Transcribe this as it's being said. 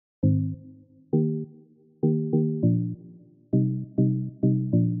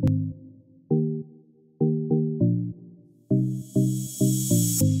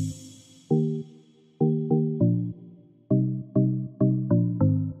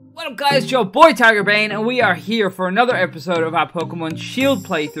What up guys, it's your boy TigerBayne, and we are here for another episode of our Pokemon Shield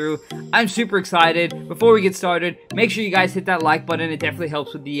playthrough. I'm super excited. Before we get started, make sure you guys hit that like button. It definitely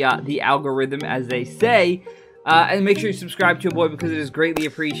helps with the algorithm, as they say. And make sure you subscribe to your boy because it is greatly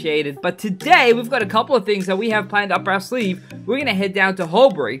appreciated. But today, we've got a couple of things that we have planned up our sleeve. We're going to head down to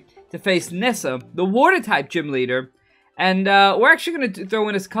Holbury to face Nessa, the Water-type gym leader. And we're actually going to throw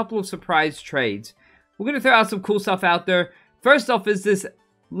in a couple of surprise trades. We're going to throw out some cool stuff out there. First off is this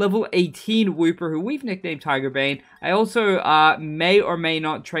level 18 Wooper, who we've nicknamed TigerBayne. I also may or may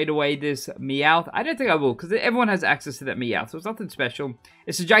not trade away this Meowth. I don't think I will, because everyone has access to that Meowth, so it's nothing special.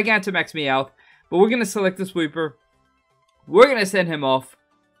 It's a Gigantamax Meowth, but we're going to select this Wooper. We're going to send him off.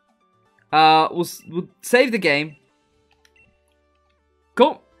 We'll save the game.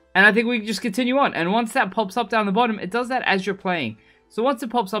 Cool. And I think we can just continue on. And once that pops up down the bottom, it does that as you're playing. So once it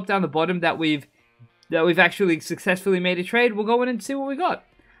pops up down the bottom that we've actually successfully made a trade, we'll go in and see what we got.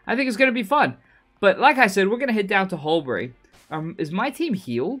 I think it's going to be fun. But like I said, we're going to head down to Holbury. Is my team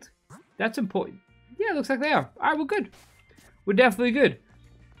healed? That's important. Yeah, it looks like they are. Alright, we're good. We're definitely good.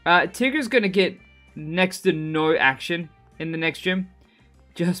 Tigger's going to get next to no action in the next gym.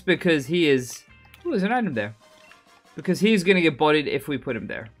 Just because he is... Ooh, there's an item there. Because he's going to get bodied if we put him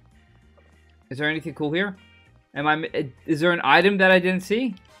there. Is there anything cool here? Is there an item that I didn't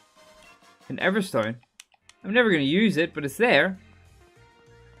see? An Everstone. I'm never going to use it, but it's there.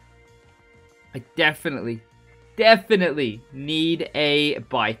 I definitely need a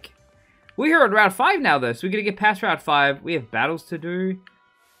bike. We're here on Route 5 now, though, so we're going to get past Route 5. We have battles to do.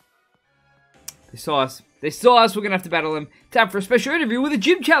 They saw us. They saw us. We're going to have to battle them. Time for a special interview with a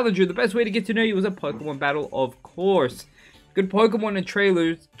gym challenger. The best way to get to know you is a Pokemon battle, of course. Good Pokemon and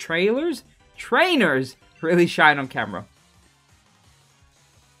trainers really shine on camera.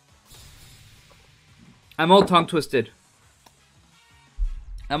 I'm all tongue-twisted.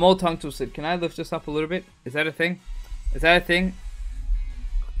 Can I lift this up a little bit? Is that a thing? Is that a thing?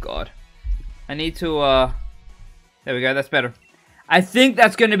 Oh, God. I need to, There we go, that's better. I think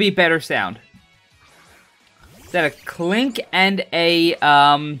that's going to be better sound. Is that a clink and a,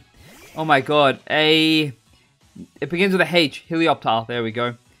 oh my God. It begins with a H. Helioptile. There we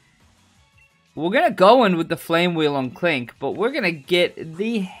go. We're going to go in with the Flame Wheel on Clink, but we're going to get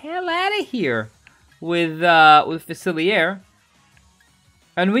the hell out of here with Facilier.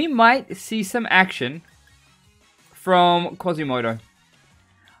 And we might see some action from Quasimodo.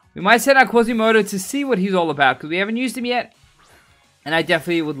 We might send out Quasimodo to see what he's all about, because we haven't used him yet. And I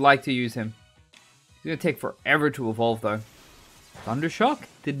definitely would like to use him. He's going to take forever to evolve, though. Thundershock?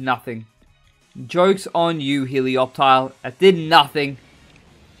 Did nothing. Joke's on you, Helioptile. That did nothing.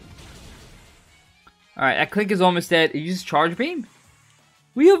 Alright, that Clink is almost dead. He uses Charge Beam?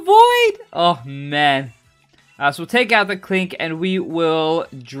 We avoid! Oh, man. So we'll take out the Clink and we will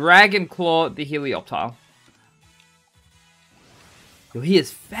Dragon Claw the Helioptile. Yo, he is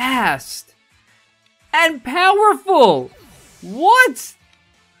fast! And powerful! What?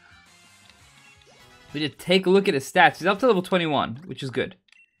 We just take a look at his stats. He's up to level 21, which is good.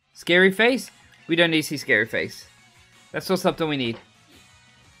 Scary Face? We don't need to see Scary Face. That's still something we need.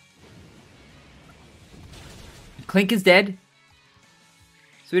 Clink is dead.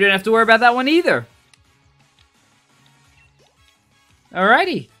 So we don't have to worry about that one either.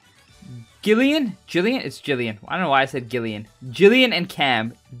 Alrighty. Jillian? It's Jillian. I don't know why I said Gillian. Jillian and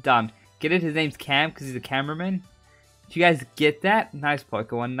Cam. Done. Get it? His name's Cam because he's a cameraman. Did you guys get that? Nice,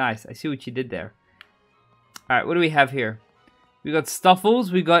 Pokemon. Nice. I see what you did there. Alright, what do we have here? We got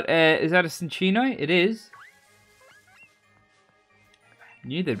Stuffles. We got, is that a Cinccino? It is.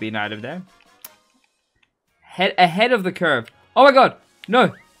 Knew there'd be an item there. Ahead of the curve. Oh my God.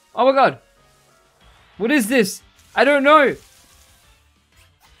 No. Oh my God. What is this? I don't know.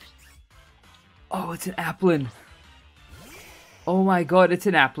 Oh, it's an Applin. Oh my God, it's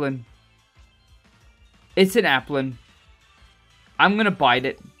an Applin. It's an Applin. I'm gonna bite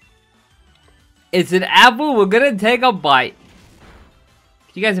it. It's an apple. We're gonna take a bite.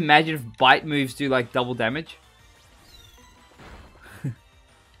 Can you guys imagine if bite moves do like double damage?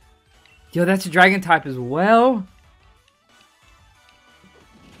 Yo, that's a dragon type as well.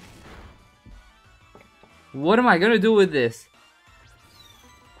 What am I gonna do with this?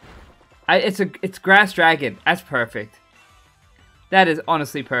 It's Grass Dragon. That's perfect. That is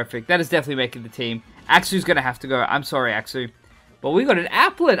honestly perfect. That is definitely making the team. Axu's gonna have to go. I'm sorry, Axu. But we got an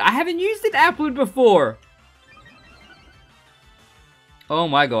Applin. I haven't used an Applin before. Oh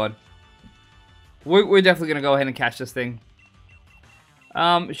my God. We're definitely gonna go ahead and catch this thing.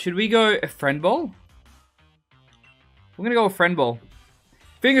 Should we go a Friend Ball? We're gonna go a Friend Ball.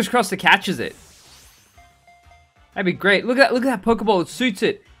 Fingers crossed it catches it. That'd be great. Look at that Pokeball. It suits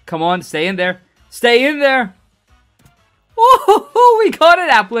it. Come on, stay in there. Stay in there. Oh, we got it,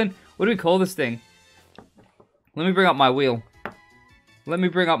 Applin. What do we call this thing? Let me bring up my wheel. Let me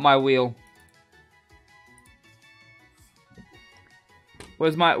bring up my wheel.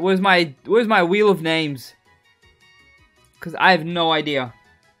 Where's my wheel of names? Because I have no idea.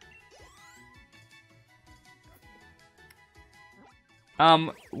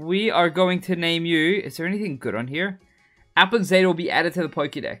 We are going to name you. Is there anything good on here? Apple and Zeta will be added to the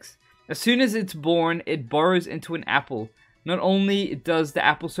Pokédex. As soon as it's born, it burrows into an apple. Not only does the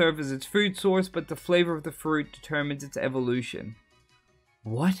apple serve as its food source, but the flavor of the fruit determines its evolution.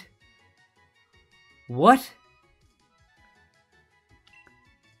 What? What?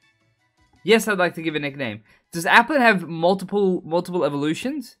 Yes, I'd like to give a nickname. Does Applin have multiple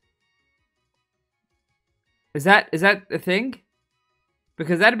evolutions? Is that a thing?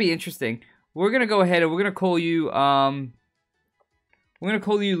 Because that'd be interesting. We're gonna go ahead and we're gonna call you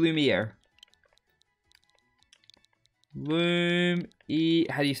Lumiere. How do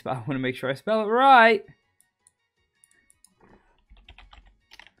you spell? I want to make sure I spell it right.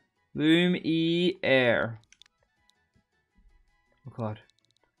 Lumiere. Oh God.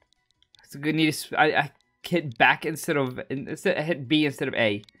 It's a good need to. I hit back instead of I hit B instead of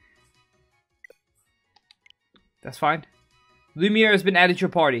A. That's fine. Lumiere has been added to your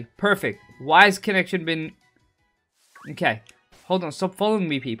party. Perfect. Why has connection been? Okay. Hold on. Stop following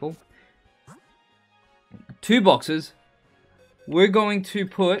me, people. 2 boxes. We're going to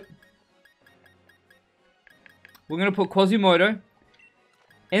put Quasimodo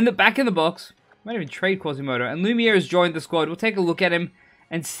in the back of the box. Might even trade Quasimodo. And Lumiere has joined the squad. We'll take a look at him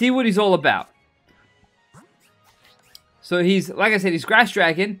and see what he's all about. So he's, like I said, he's Grass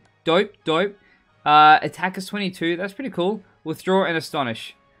Dragon. Dope, dope. Attack is 22. That's pretty cool. Withdraw and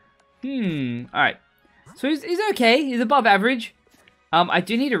Astonish. Alright. So he's okay. He's above average. I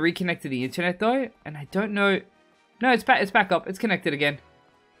do need to reconnect to the internet though. And I don't know. No, it's back up. It's connected again.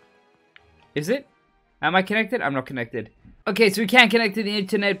 Is it? Am I connected? I'm not connected. Okay, so we can't connect to the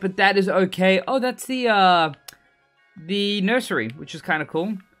internet, but that is okay. Oh, that's the nursery, which is kind of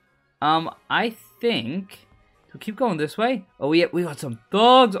cool. I think we'll keep going this way. Oh, we got some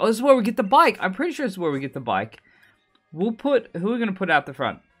thugs. Oh, this is where we get the bike. I'm pretty sure this is where we get the bike. We'll put who are we gonna put out the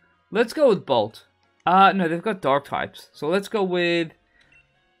front? Let's go with Bolt. No, they've got dark types. So let's go with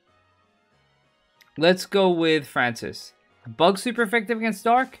Francis. Bug super effective against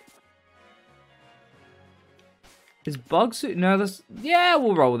dark? Is Bug super? No, that's... Yeah,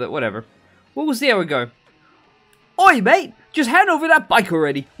 we'll roll with it. Whatever. We'll see how we go. Oi, mate! Just hand over that bike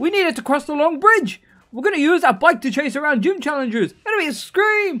already. We need it to cross the long bridge. We're going to use that bike to chase around gym challengers. Enemy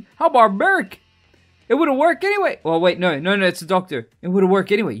scream! How barbaric! It wouldn't work anyway. Oh, wait. No, it's a doctor. It wouldn't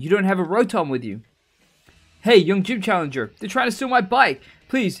work anyway. You don't have a Rotom with you. Hey, young gym challenger. They're trying to steal my bike.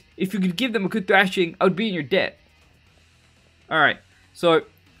 Please, if you could give them a good thrashing, I would be in your debt. Alright, so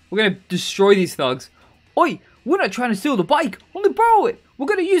we're going to destroy these thugs. Oi, we're not trying to steal the bike. Only borrow it. We're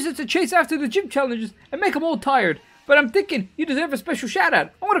going to use it to chase after the gym challengers and make them all tired. But I'm thinking you deserve a special shout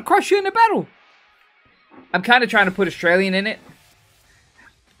out. I want to crush you in a battle. I'm kind of trying to put Australian in it.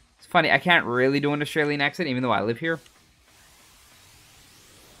 It's funny, I can't really do an Australian accent even though I live here.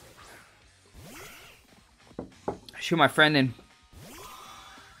 I shoot my friend in.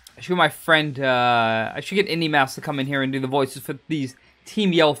 I should get Indie Mouse to come in here and do the voices for these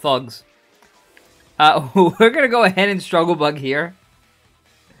Team Yell thugs. We're gonna go ahead and Struggle Bug here.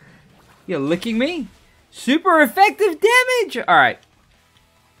 You're licking me? Super effective damage! Alright.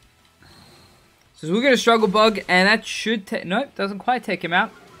 So we're gonna Struggle Bug, and that should take... Nope, doesn't quite take him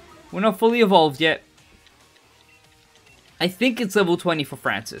out. We're not fully evolved yet. I think it's level 20 for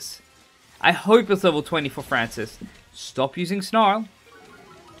Francis. I hope it's level 20 for Francis. Stop using Snarl.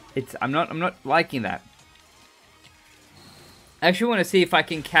 I'm not liking that. I actually want to see if I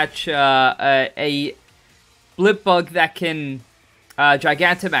can catch a Blip Bug that can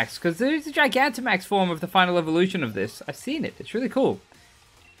Gigantamax, because there's a Gigantamax form of the final evolution of this. I've seen it. It's really cool.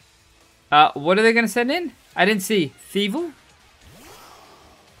 What are they going to send in? I didn't see. Thievul?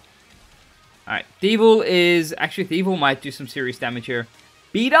 Alright, Thievul is... Actually, Thievul might do some serious damage here.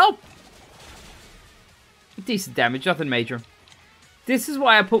 Beat up? Decent damage, nothing major. This is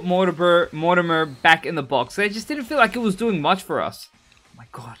why I put Mortimer back in the box. I just didn't feel like it was doing much for us. Oh my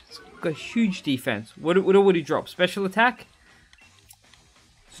god, it's got huge defense. What would he drop? Special attack?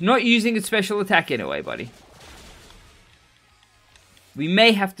 It's not using its special attack anyway, buddy. We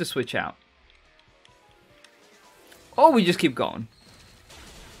may have to switch out. Or we just keep going.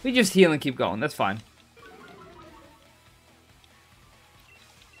 We just heal and keep going. That's fine.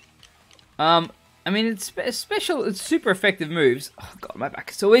 I mean, it's special. It's super effective moves. Oh god, my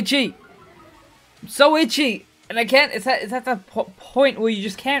back is so itchy. I'm so itchy, and I can't. It's at that point where you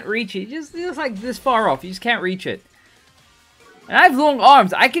just can't reach it. It's like this far off. You just can't reach it. And I have long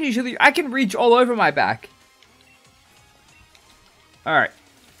arms. I can reach all over my back. All right.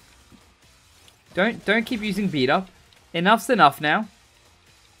 Don't keep using beat up. Enough's enough now.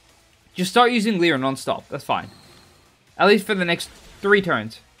 Just start using Leer non-stop. That's fine. At least for the next 3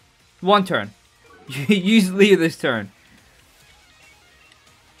 turns. 1 turn. Use Leer this turn.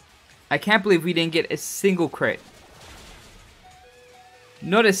 I can't believe we didn't get a single crit.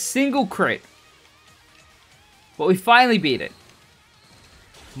 Not a single crit. But we finally beat it.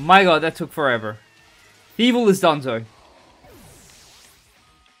 My god, that took forever. Evil is donezo.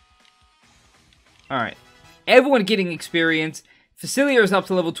 Alright. Everyone getting experience. Facilier is up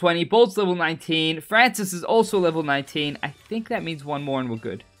to level 20. Bolt's level 19. Francis is also level 19. I think that means 1 more and we're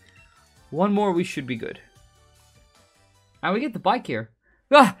good. 1 more, we should be good. And we get the bike here.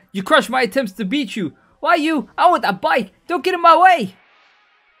 Ah! You crushed my attempts to beat you. Why you? I want that bike. Don't get in my way.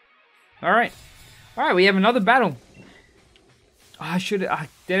 Alright. Alright, we have another battle. Oh,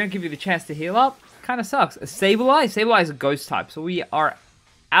 they don't give you the chance to heal up. Kind of sucks. A Sableye? Sableye is a ghost type. So we are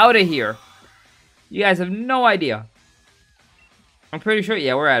out of here. You guys have no idea. I'm pretty sure.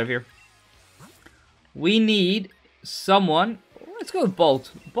 Yeah, we're out of here. We need someone. Let's go with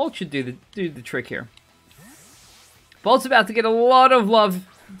Bolt. Bolt should do the trick here. Bolt's about to get a lot of love.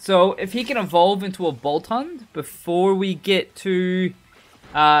 So if he can evolve into a Bolt Hunt before we get to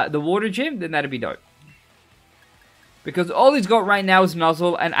the water gym, then that'd be dope. Because all he's got right now is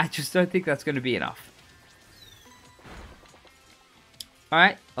Nuzzle, and I just don't think that's going to be enough.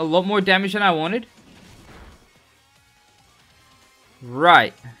 Alright, a lot more damage than I wanted.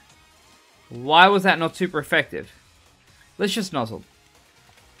 Right. Why was that not super effective? Let's just Nuzzle.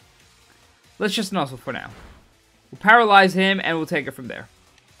 Let's just Nuzzle for now. We'll paralyze him, and we'll take it from there.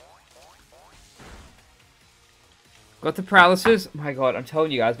 Got the paralysis. My god, I'm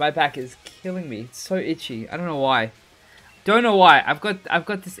telling you guys, my back is killing me. It's so itchy. I don't know why. Don't know why. I've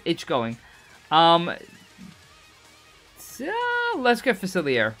got this itch going. Let's go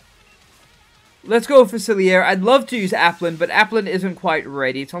Facilier. Let's go Facilier. I'd love to use Applin, but Applin isn't quite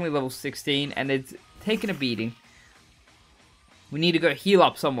ready. It's only level 16, and it's taking a beating. We need to go heal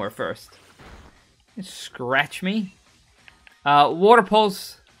up somewhere first. Scratch me. Water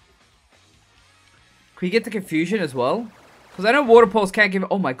Pulse. Can we get the Confusion as well? Because I know Water Pulse can't give...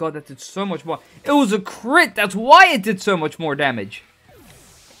 Oh my god, that did so much more. It was a crit! That's why it did so much more damage.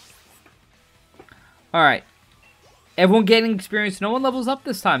 Alright. Everyone getting experience. No one levels up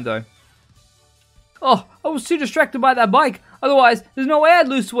this time, though. Oh, I was too distracted by that bike. Otherwise, there's no way I'd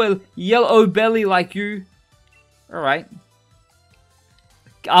lose to a yellow belly like you. Alright.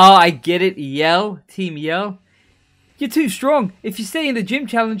 Oh, I get it. Yell. Team Yell. You're too strong. If you stay in the gym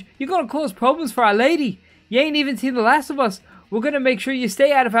challenge, you're gonna cause problems for Our Lady. You ain't even seen The Last of Us. We're gonna make sure you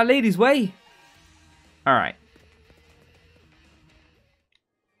stay out of Our Lady's way. Alright.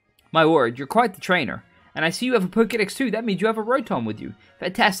 My word, you're quite the trainer. And I see you have a Pokédex too. That means you have a Rotom with you.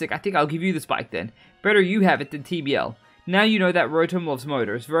 Fantastic. I think I'll give you this bike then. Better you have it than Team Yell. Now you know that Rotom loves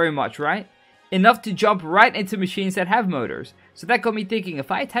motors very much, right? Enough to jump right into machines that have motors. So that got me thinking,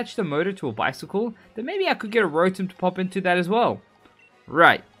 if I attached a motor to a bicycle, then maybe I could get a Rotom to pop into that as well.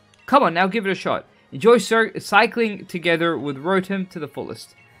 Right. Come on, now give it a shot. Enjoy cycling together with Rotom to the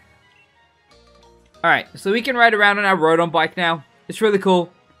fullest. Alright, so we can ride around on our Rotom bike now. It's really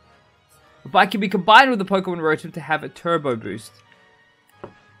cool. The bike can be combined with the Pokemon Rotom to have a turbo boost.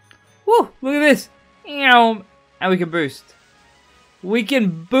 Woo! Look at this! And we can boost. We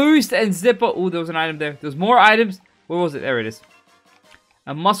can boost and zip up. Oh, there was an item there. There's more items. Where was it? There it is.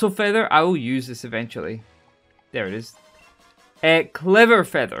 A Muscle Feather. I will use this eventually. There it is. A Clever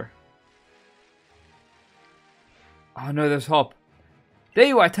Feather. Oh no, there's Hop. There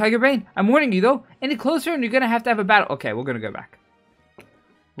you are, TigerBayne. I'm warning you though. Any closer and you're gonna have to have a battle. Okay, we're gonna go back.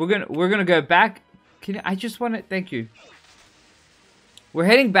 We're gonna go back. I just want to thank you. We're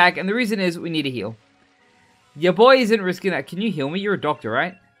heading back, and the reason is we need a heal. Your boy isn't risking that. Can you heal me? You're a doctor,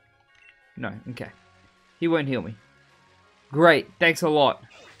 right? No, okay. He won't heal me. Great, thanks a lot.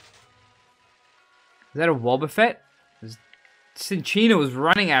 Is that a Wobbuffet? Cinchina was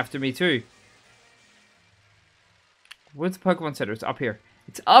running after me too. Where's the Pokemon Center? It's up here.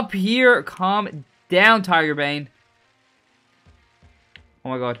 It's up here. Calm down, TigerBayne. Oh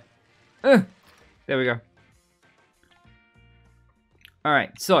my god. There we go.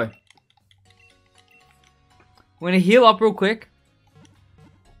 Alright, so. We're going to heal up real quick.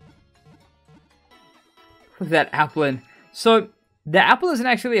 Look at that Applin. So, The apple isn't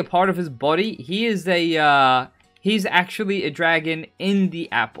actually a part of his body. He is a, he's actually a dragon in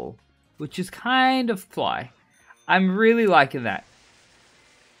the apple, which is kind of fly. I'm really liking that.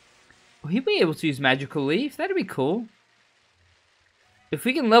 Will he be able to use Magical Leaf? That'd be cool. If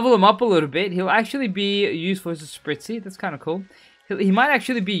we can level him up a little bit, he'll actually be useful as a Spritzy. That's kind of cool. He might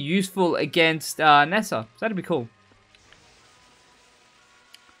actually be useful against Nessa. So that'd be cool.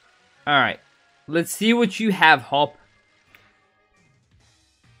 Alright. Let's see what you have, Hop.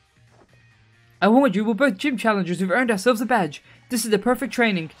 I warned you, we're both gym challengers. We've earned ourselves a badge. This is the perfect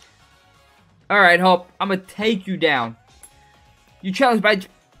training. Alright, Hop. I'm gonna take you down. You challenge badge.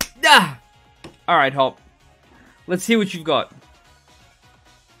 Ah! Alright, Hop. Let's see what you've got.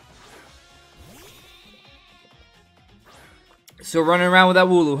 So running around with that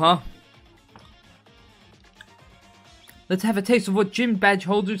Wooloo, huh? Let's have a taste of what a gym badge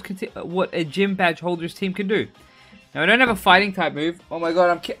holder's team can do. Now I don't have a fighting type move. Oh my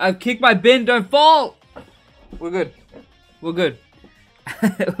god, I've kicked my bin. Don't fall. We're good. We're good.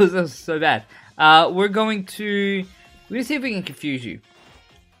 It was so bad. We're gonna see if we can confuse you.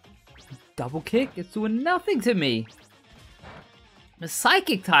 Double kick? It's doing nothing to me. The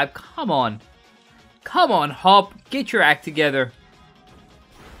psychic type. Come on. Come on, Hop. Get your act together.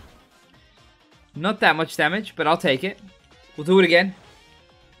 Not that much damage, but I'll take it. We'll do it again.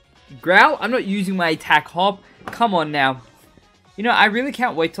 Growl? I'm not using my attack, Hop. Come on now. You know, I really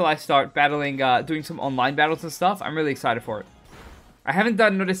can't wait till I start battling, doing some online battles and stuff. I'm really excited for it. I haven't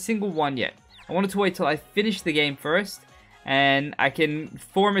done not a single one yet. I wanted to wait till I finish the game first, and I can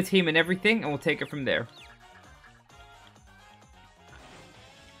form a team and everything, and we'll take it from there.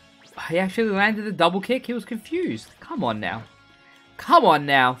 He actually landed a double kick. He was confused. Come on now. Come on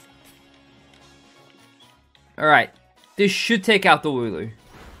now. Alright. This should take out the Wooloo.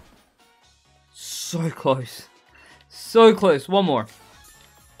 So close. So close. One more.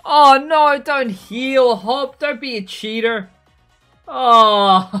 Oh no, don't heal, Hop. Don't be a cheater.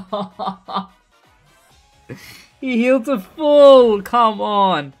 Oh. He healed to full. Come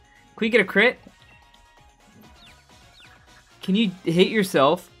on. Can we get a crit? Can you hit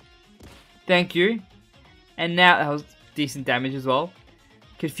yourself? Thank you. And now, that was decent damage as well.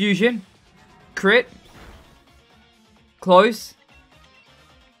 Confusion. Crit. Close.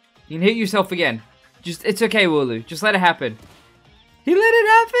 You can hit yourself again. It's okay, Wooloo. Just let it happen. He let it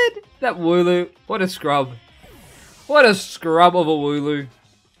happen! That Wooloo. What a scrub. What a scrub of a Wooloo.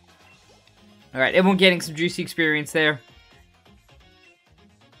 Alright, everyone getting some juicy experience there.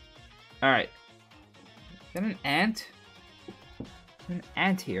 Alright. Is that an ant? An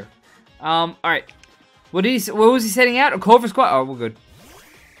ant here. Alright. What was he setting out? A Clover Squad? Oh, we're good.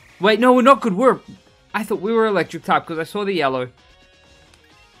 Wait, no, we're not good. I thought we were electric type because I saw the yellow.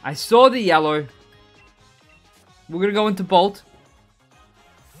 I saw the yellow. We're gonna go into Bolt.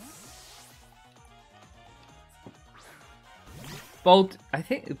 Bolt, I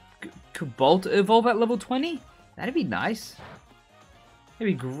think, could Bolt evolve at level 20? That'd be nice.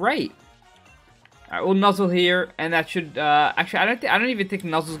 That'd be great. Alright, we'll Nuzzle here, and that should, actually, I don't even think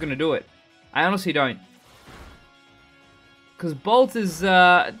Nuzzle's gonna do it. I honestly don't. Because Bolt is,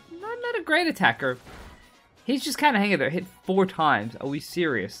 not a great attacker. He's just kind of hanging there. Hit 4 times. Are we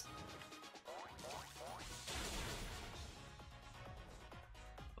serious?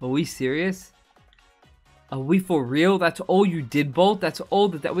 Are we serious? Are we for real? That's all you did, Bolt? That's all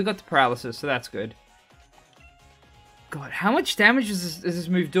that we got the paralysis, so that's good. God, how much damage is this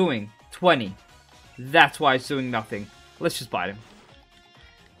move doing? 20. That's why it's doing nothing. Let's just bite him.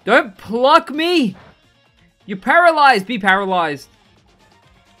 Don't pluck me! You're paralyzed! Be paralyzed!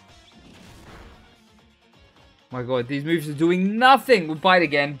 My god, these moves are doing nothing! We'll bite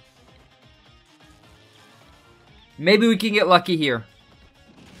again. Maybe we can get lucky here.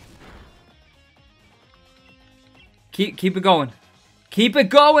 Keep it going. Keep it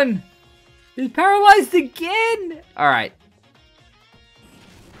going! He's paralyzed again! Alright.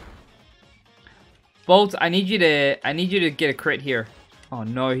 Bolt, I need you to get a crit here. Oh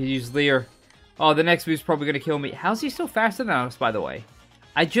no, he used Leer. Oh, the next move's probably gonna kill me. How's he still faster than us, by the way?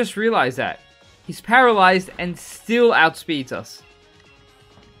 I just realized that. He's paralyzed and still outspeeds us.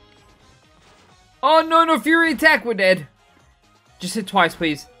 Oh no, no Fury attack, we're dead. Just hit twice,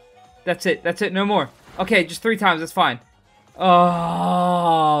 please. That's it, no more. Okay, just 3 times, that's fine.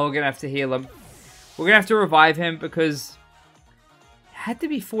 Oh, we're gonna have to heal him. We're gonna have to revive him because it had to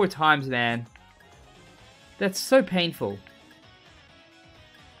be 4 times, man. That's so painful.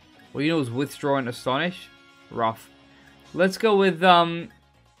 Well, you know, it was Withdraw and Astonish. Rough. Let's go with, let's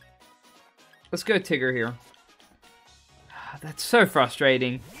go Tigger here. That's so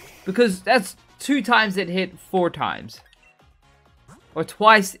frustrating. Because that's 2 times it hit 4 times. Or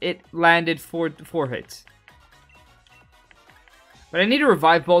twice it landed four hits. But I need a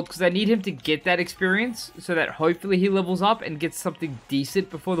Revive Bolt because I need him to get that experience so that hopefully he levels up and gets something decent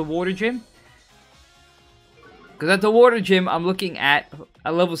before the Water Gym. Because at the Water Gym, I'm looking at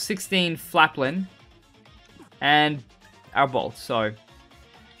a level 16 Flaplin and our Bolt. So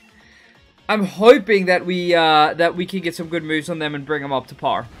I'm hoping that we can get some good moves on them and bring them up to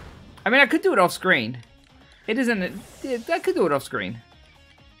par. I mean, I could do it off screen. It isn't. I could do it off screen.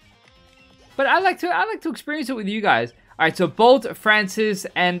 But I like to experience it with you guys. All right, so Bolt, Francis,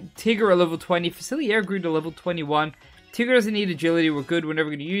 and Tigger are level 20. Facilier grew to level 21. Tigger doesn't need agility. We're good. We're never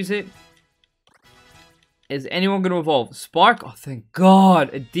going to use it. Is anyone going to evolve? Spark? Oh, thank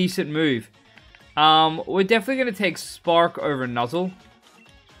God. A decent move. We're definitely going to take Spark over Nuzzle.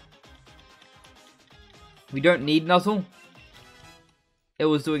 We don't need Nuzzle. It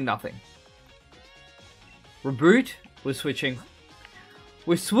was doing nothing. Reboot? We're switching.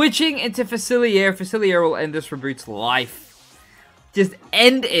 We're switching into Facilier. Facilier will end this Reboot's life. Just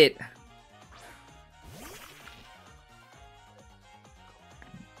end it.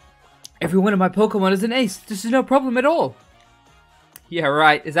 Every one of my Pokemon is an ace. This is no problem at all. Yeah,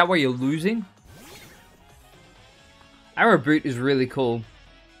 right. Is that why you're losing? Our Reboot is really cool.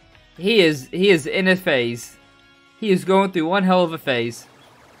 He is in a phase. He is going through one hell of a phase.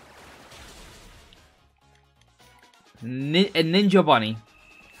 A Ninja Bunny.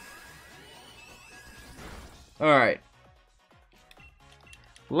 Alright.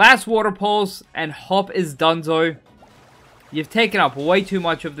 Last Water Pulse, and Hop is donezo. You've taken up way too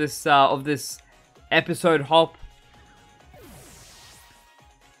much of this episode, Hop.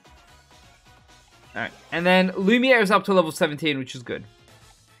 Alright, and then Lumiere is up to level 17, which is good.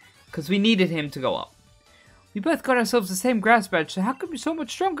 Because we needed him to go up. We both got ourselves the same grass badge, so how come you're so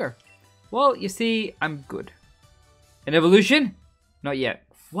much stronger? Well, you see, I'm good. An evolution? Not yet.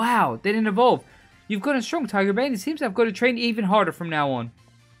 Wow, they didn't evolve. You've gotten strong, TigerBayne. It seems I've got to train even harder from now on.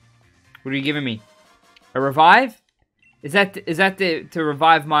 What are you giving me? A revive? Is that to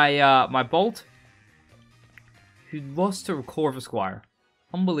revive my my Bolt? Who lost to Corvus Squire?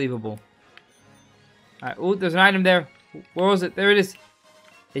 Unbelievable. Alright, oh, there's an item there. Where was it? There it is.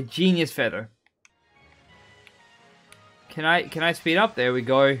 A Genius Feather. Can I speed up? There we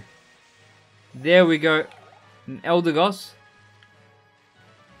go. There we go. An Eldegoss.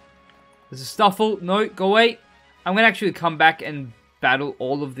 There's a Stuffle. No, go away. I'm going to actually come back and battle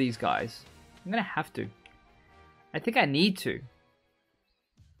all of these guys. I'm going to have to. I think I need to.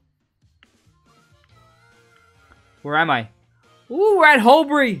 Where am I? Ooh, we're at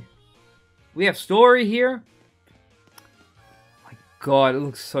Holbury. We have story here. Oh my God, it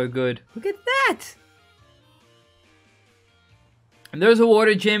looks so good. Look at that. And there's a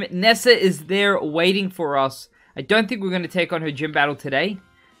water gym. Nessa is there waiting for us. I don't think we're going to take on her gym battle today.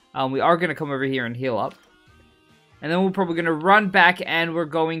 We are going to come over here and heal up. And then we're probably going to run back and we're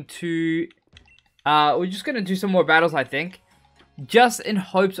going to... we're just going to do some more battles, I think. Just in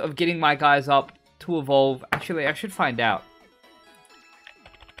hopes of getting my guys up to evolve. Actually, I should find out.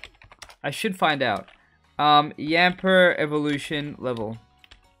 Yamper evolution level.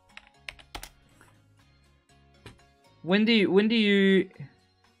 When do you...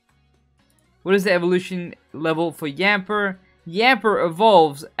 What is the evolution level for Yamper? Yamper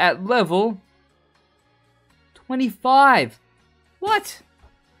evolves at level 25. What?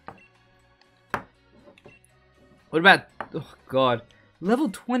 What about... Oh, God. Level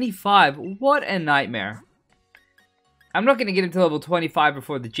 25. What a nightmare. I'm not going to get into level 25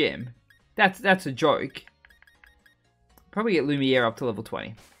 before the gym. That's a joke. Probably get Lumiere up to level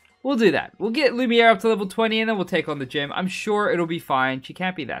 20. We'll do that. We'll get Lumiere up to level 20 and then we'll take on the gym. I'm sure it'll be fine. She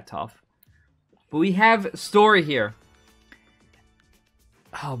can't be that tough. But we have story here.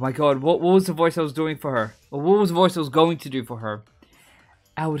 Oh my God. What was the voice I was doing for her? Or what was the voice I was going to do for her?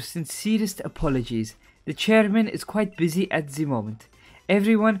 Our sincerest apologies. The chairman is quite busy at the moment.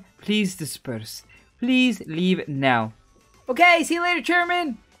 Everyone, please disperse. Please leave now. Okay, see you later,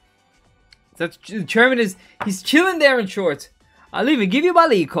 chairman. The chairman is... He's chilling there in shorts. I'll even give you my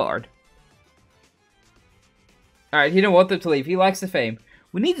lead card. Alright, he don't want them to leave. He likes the fame.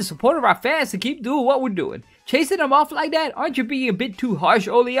 We need the support of our fans to keep doing what we're doing. Chasing them off like that? Aren't you being a bit too harsh,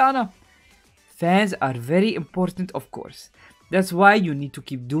 Oleana? Fans are very important, of course. That's why you need to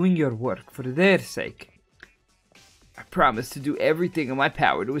keep doing your work for their sake. I promise to do everything in my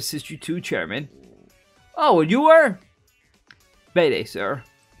power to assist you too, Chairman. Oh, and you were? Bayday, sir.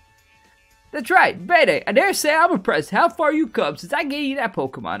 That's right, Bayday. I dare say I'm impressed how far you come since I gave you that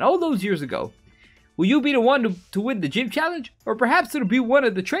Pokemon all those years ago. Will you be the one to win the gym challenge? Or perhaps it'll be one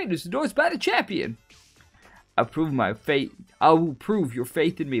of the trainers endorsed by the champion? I will prove your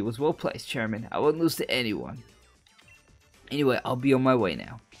faith in me was well placed, Chairman. I won't lose to anyone. Anyway, I'll be on my way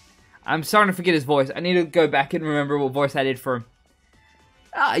now. I'm starting to forget his voice. I need to go back and remember what voice I did for him.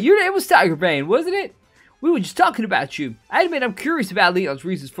 Your name was TigerBayne, wasn't it? We were just talking about you. I admit I'm curious about Leon's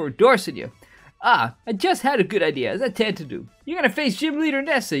reasons for endorsing you. I just had a good idea, as I tend to do. You're gonna face gym leader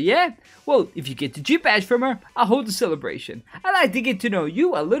Nessa, yeah? Well, if you get the gym badge from her, I'll hold a celebration. I'd like to get to know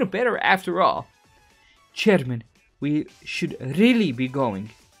you a little better after all. Chairman, we should really be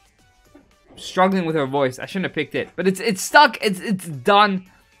going. Struggling with her voice. I shouldn't have picked it, but it's stuck. It's done.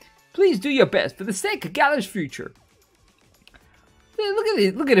 Please do your best for the sake of Galar's future. Look at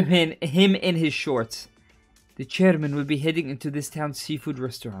it. Look at him in his shorts. The chairman will be heading into this town's seafood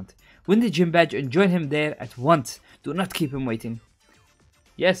restaurant. Win the gym badge and join him there at once. Do not keep him waiting.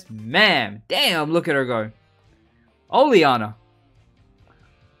 Yes, ma'am. Damn, look at her go. Oleana.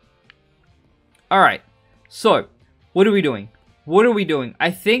 Alright. So, what are we doing? What are we doing?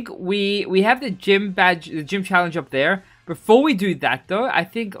 I think we have the gym badge, the gym challenge up there. Before we do that, though, I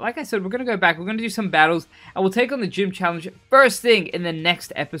think, like I said, we're going to go back. We're going to do some battles, and we'll take on the gym challenge first thing in the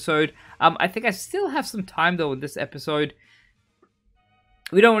next episode. I think I still have some time, though, in this episode.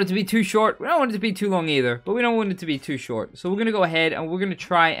 We don't want it to be too short. We don't want it to be too long either, but we don't want it to be too short. So we're going to go ahead, and we're going to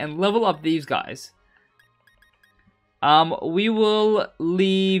try and level up these guys. We will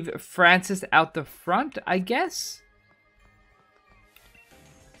leave Francis out the front, I guess.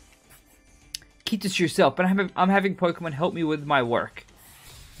 Keep this to yourself, but I'm having Pokemon help me with my work.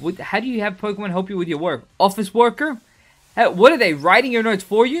 How do you have Pokemon help you with your work? Office worker? What are they, writing your notes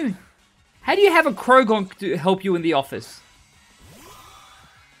for you? How do you have a Croagunk to help you in the office?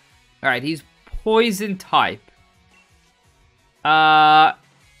 Alright, he's poison type. I'm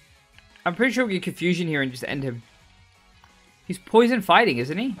pretty sure we get confusion here and just end him. He's poison fighting,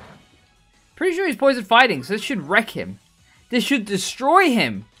 isn't he? Pretty sure he's poison fighting, so this should wreck him. This should destroy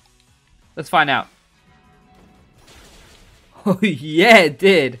him. Let's find out. Oh, yeah, it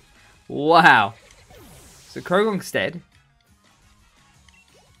did. Wow. So, Croagunk's dead.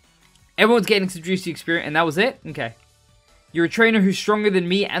 Everyone's getting some juicy experience, and that was it? Okay. You're a trainer who's stronger than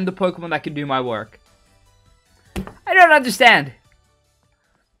me and the Pokemon that can do my work. I don't understand.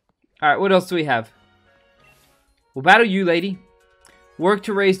 Alright, what else do we have? We'll battle you, lady. Work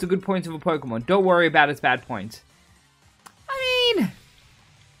to raise the good points of a Pokemon. Don't worry about its bad points. I mean...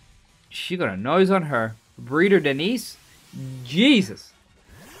 She got a nose on her. Breeder Denise? Jesus.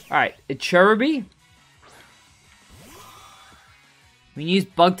 Alright, a Cherubi. We can use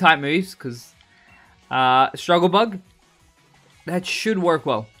Bug-type moves, because... Struggle Bug. That should work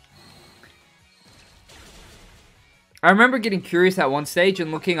well. I remember getting curious at one stage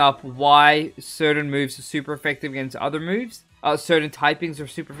and looking up why certain moves are super effective against other moves. Certain typings are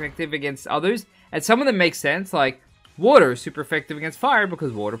super effective against others. And some of them make sense, like... Water is super effective against fire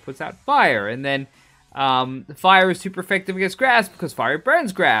because water puts out fire. And then fire is super effective against grass because fire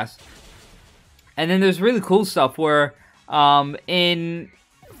burns grass. And then there's really cool stuff where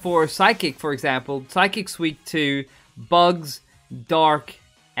for Psychic, for example, Psychic's weak to bugs, dark,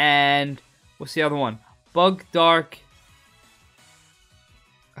 and what's the other one? Bug, dark.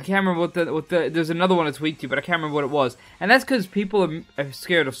 I can't remember what the there's another one it's weak to, but I can't remember what it was. And that's because people are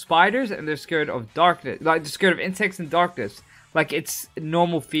scared of spiders and they're scared of darkness. Like, they're scared of insects and darkness. Like, it's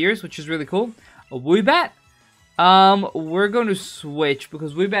normal fears, which is really cool. A Woobat. We're going to switch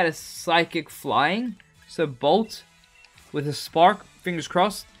because Woobat is psychic flying. So Bolt with a spark. Fingers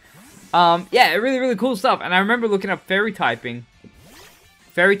crossed. Yeah, really, really cool stuff. And I remember looking up fairy typing.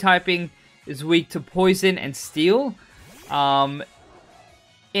 Fairy typing is weak to poison and steel.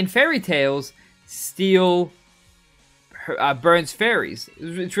 In Fairy Tales, steel burns fairies.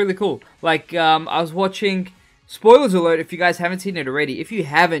 It's really cool. Like, I was watching... Spoilers alert if you guys haven't seen it already. If you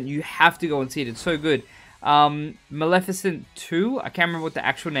haven't, you have to go and see it. It's so good. Maleficent 2? I can't remember what the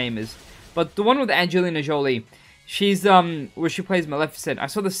actual name is. But the one with Angelina Jolie. She's, where she plays Maleficent. I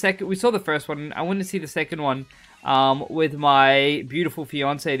saw the second... We saw the first one. I went to see the second one with my beautiful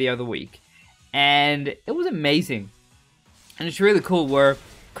fiance the other week. And it was amazing. And it's really cool where...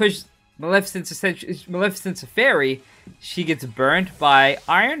 Because Maleficent's a fairy, she gets burned by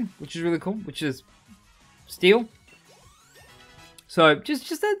iron, which is really cool, which is steel. So just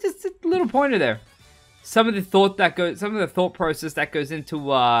a little pointer there. Some of the thought process that goes into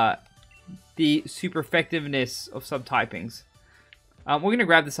the super effectiveness of some typings. We're gonna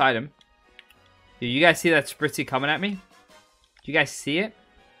grab this item. Do you guys see that Spritzy coming at me? Do you guys see it?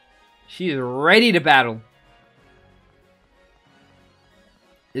 She is ready to battle.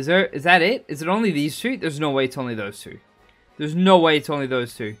 Is that it? Is it only these two? There's no way it's only those two. There's no way it's only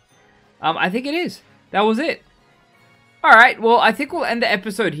those two. I think it is. That was it. Alright, well, I think we'll end the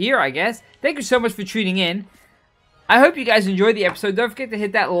episode here, I guess. Thank you so much for tuning in. I hope you guys enjoyed the episode. Don't forget to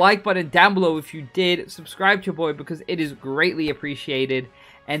hit that like button down below if you did. Subscribe to your boy because it is greatly appreciated.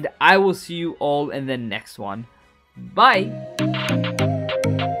 And I will see you all in the next one. Bye!